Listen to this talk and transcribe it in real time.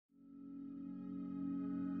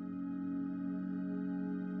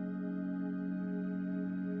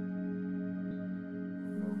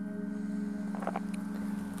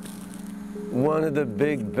One of the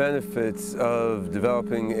big benefits of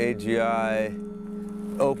developing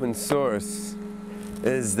AGI open source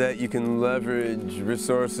is that you can leverage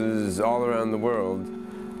resources all around the world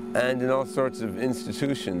and in all sorts of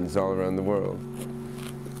institutions all around the world.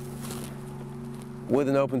 With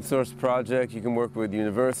an open source project, you can work with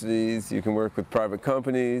universities, you can work with private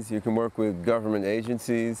companies, you can work with government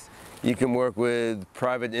agencies, you can work with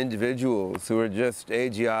private individuals who are just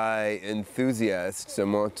AGI enthusiasts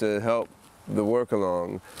and want to help the work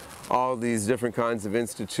along. All these different kinds of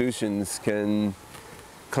institutions can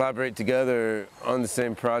collaborate together on the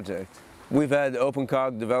same project. We've had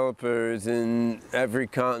OpenCog developers in every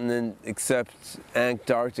continent except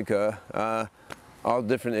Antarctica, all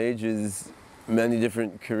different ages, many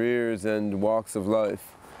different careers and walks of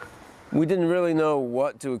life. We didn't really know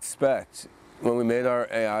what to expect when we made our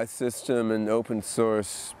AI system an open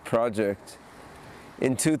source project.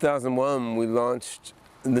 In 2001, we launched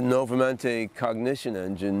the Novamente cognition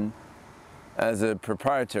engine as a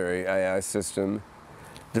proprietary AI system.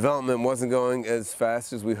 Development wasn't going as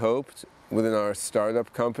fast as we hoped within our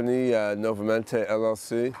startup company, Novamente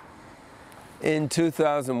LLC. In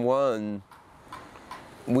 2001,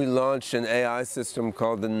 we launched an AI system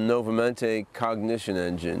called the Novamente cognition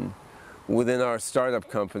engine within our startup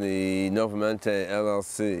company, Novamente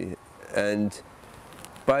LLC. And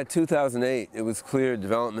by 2008, it was clear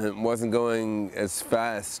development wasn't going as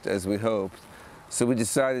fast as we hoped, so we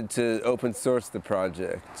decided to open source the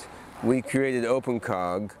project. We created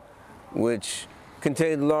OpenCog, which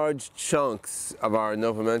contained large chunks of our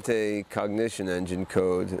Novamente cognition engine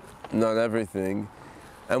code, not everything,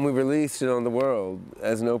 and we released it on the world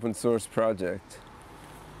as an open source project.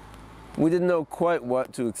 We didn't know quite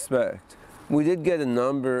what to expect. We did get a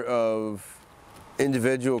number of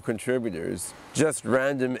individual contributors, just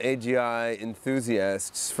random AGI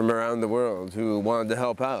enthusiasts from around the world who wanted to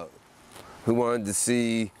help out, who wanted to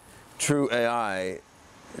see true AI,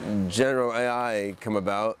 general AI come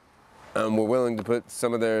about, and were willing to put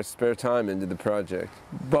some of their spare time into the project.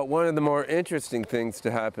 But one of the more interesting things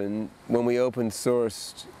to happen when we open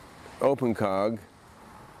sourced OpenCog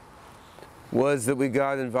was that we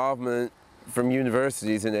got involvement from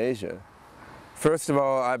universities in Asia. First of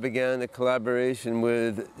all, I began a collaboration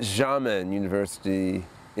with Xiamen University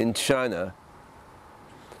in China.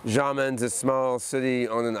 Xiamen's a small city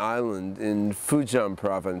on an island in Fujian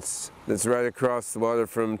province that's right across the water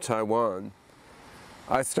from Taiwan.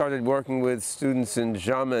 I started working with students in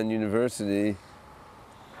Xiamen University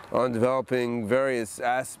on developing various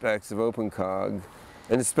aspects of OpenCog,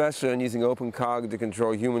 and especially on using OpenCog to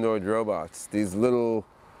control humanoid robots, these little,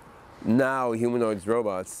 now humanoid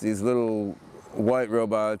robots, these little white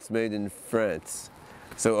robots made in France.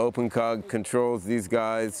 So OpenCog controls these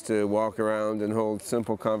guys to walk around and hold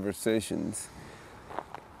simple conversations.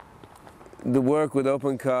 The work with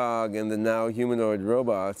OpenCog and the now humanoid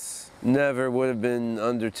robots never would have been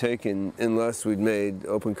undertaken unless we'd made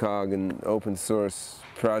OpenCog an open source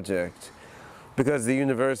project, because the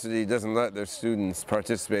university doesn't let their students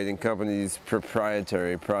participate in companies'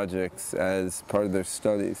 proprietary projects as part of their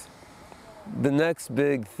studies. The next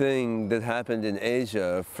big thing that happened in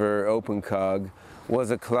Asia for OpenCog was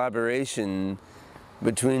a collaboration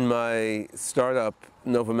between my startup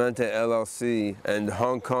Novamente LLC and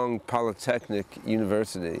Hong Kong Polytechnic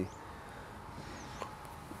University.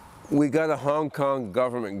 We got a Hong Kong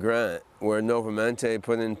government grant where Novamente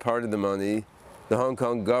put in part of the money, the Hong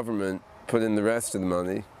Kong government put in the rest of the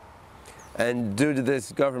money. And due to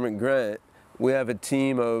this government grant, we have a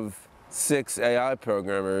team of 6 AI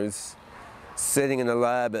programmers sitting in a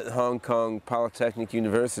lab at Hong Kong Polytechnic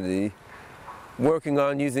University working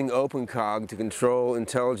on using OpenCog to control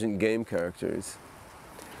intelligent game characters.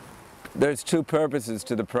 There's 2 purposes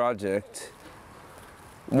to the project.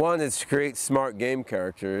 One is to create smart game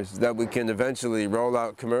characters that we can eventually roll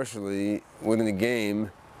out commercially within a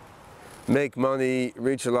game, make money,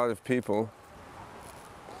 reach a lot of people.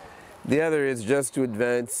 The other is just to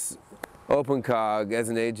advance OpenCog as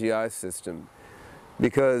an AGI system,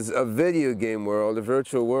 because a video game world, a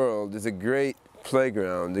virtual world, is a great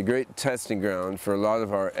playground, a great testing ground for a lot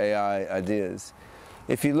of our AI ideas.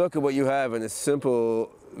 If you look at what you have in a simple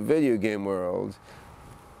video game world,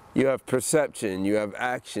 you have perception, you have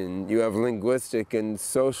action, you have linguistic and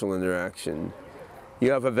social interaction, you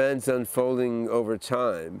have events unfolding over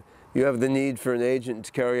time, you have the need for an agent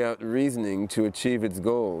to carry out reasoning to achieve its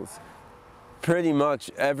goals. Pretty much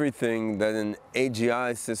everything that an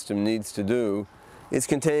AGI system needs to do is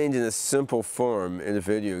contained in a simple form in a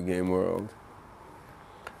video game world.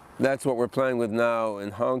 That's what we're playing with now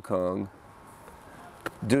in Hong Kong,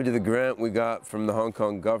 due to the grant we got from the Hong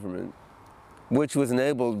Kong government. which was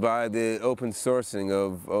enabled by the open sourcing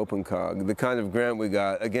of OpenCog. The kind of grant we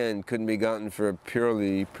got, again, couldn't be gotten for a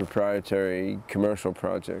purely proprietary commercial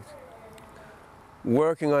project.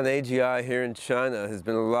 Working on AGI here in China has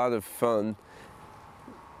been a lot of fun.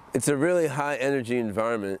 It's a really high energy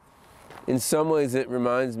environment. In some ways it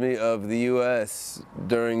reminds me of the US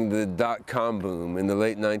during the dot-com boom in the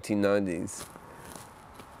late 1990s.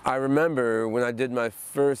 I remember when I did my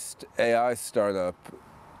first AI startup,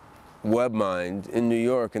 WebMind, in New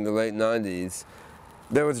York in the late 90s,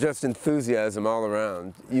 there was just enthusiasm all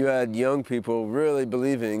around. You had young people really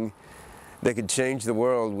believing they could change the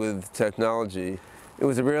world with technology. It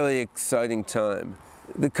was a really exciting time.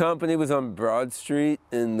 The company was on Broad Street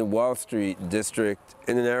in the Wall Street district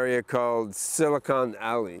in an area called Silicon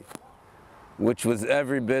Alley, which was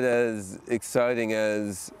every bit as exciting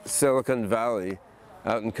as Silicon Valley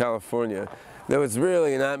out in California. There was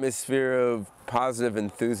really an atmosphere of positive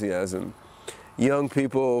enthusiasm. Young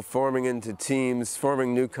people forming into teams,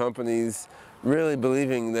 forming new companies, really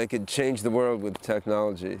believing they could change the world with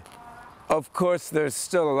technology. Of course, there's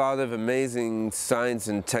still a lot of amazing science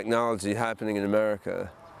and technology happening in America,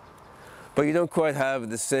 but you don't quite have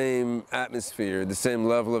the same atmosphere, the same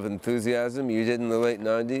level of enthusiasm you did in the late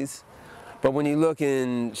 90s. But when you look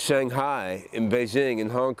in Shanghai, in Beijing,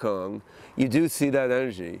 in Hong Kong, you do see that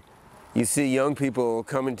energy. You see young people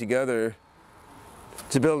coming together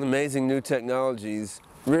to build amazing new technologies,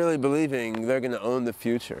 really believing they're going to own the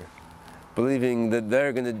future, believing that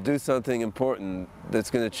they're going to do something important that's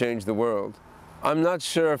going to change the world. I'm not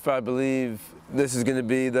sure if I believe this is going to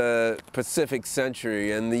be the Pacific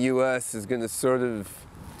century and the US is going to sort of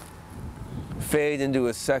fade into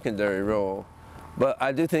a secondary role. But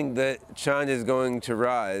I do think that China is going to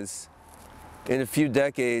rise. In a few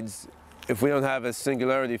decades, if we don't have a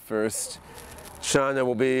singularity first, China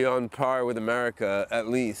will be on par with America, at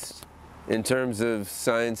least, in terms of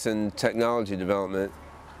science and technology development.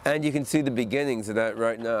 And you can see the beginnings of that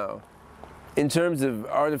right now. In terms of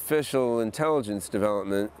artificial intelligence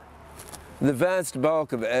development, the vast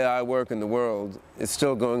bulk of AI work in the world is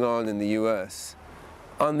still going on in the US.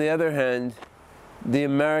 On the other hand, the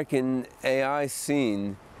American AI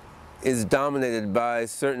scene is dominated by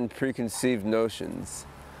certain preconceived notions.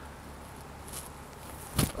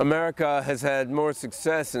 America has had more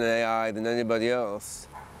success in AI than anybody else,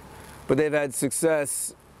 but they've had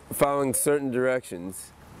success following certain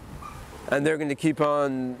directions. And they're going to keep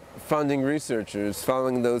on funding researchers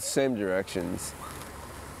following those same directions.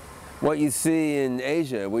 What you see in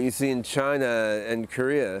Asia, what you see in China and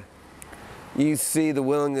Korea, you see the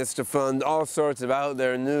willingness to fund all sorts of out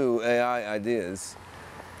there new AI ideas.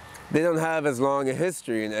 They don't have as long a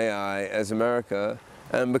history in AI as America,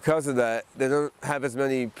 and because of that, they don't have as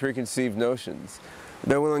many preconceived notions.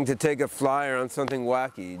 They're willing to take a flyer on something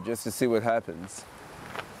wacky just to see what happens.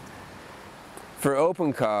 For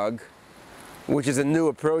OpenCog, which is a new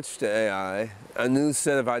approach to AI, a new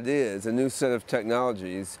set of ideas, a new set of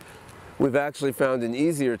technologies, we've actually found an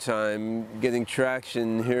easier time getting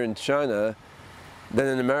traction here in China than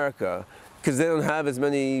in America, because they don't have as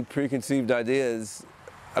many preconceived ideas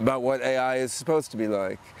about what AI is supposed to be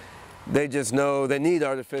like. They just know they need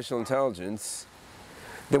artificial intelligence.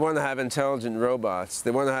 They want to have intelligent robots. They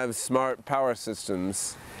want to have smart power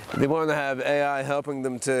systems. They want to have AI helping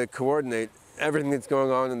them to coordinate everything that's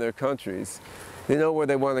going on in their countries. They know where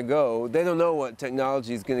they want to go. They don't know what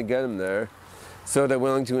technology is going to get them there. So they're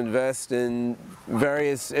willing to invest in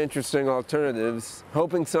various interesting alternatives,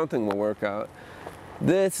 hoping something will work out.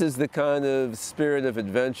 This is the kind of spirit of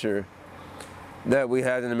adventure that we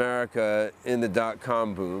had in America in the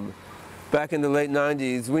dot-com boom. Back in the late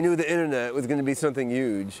 90s, we knew the internet was going to be something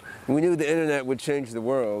huge. We knew the internet would change the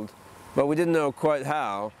world, but we didn't know quite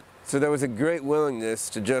how. So there was a great willingness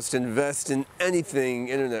to just invest in anything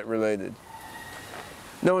internet related.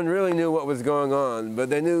 No one really knew what was going on, but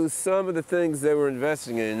they knew some of the things they were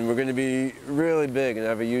investing in were going to be really big and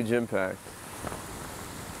have a huge impact.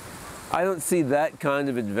 I don't see that kind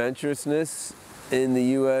of adventurousness in the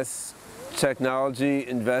US technology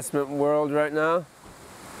investment world right now.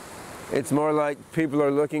 It's more like people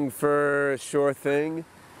are looking for a sure thing.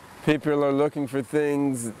 People are looking for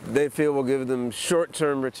things they feel will give them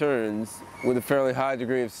short-term returns with a fairly high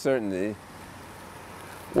degree of certainty.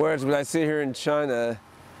 Whereas what I see here in China,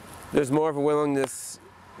 there's more of a willingness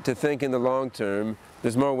to think in the long term.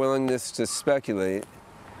 There's more willingness to speculate.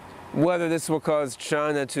 Whether this will cause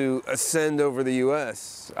China to ascend over the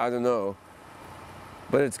US, I don't know.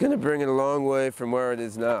 But it's going to bring it a long way from where it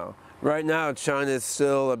is now. Right now, China is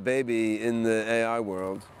still a baby in the AI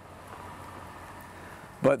world.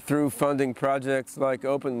 But through funding projects like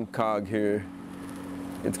OpenCog here,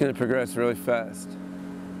 it's going to progress really fast.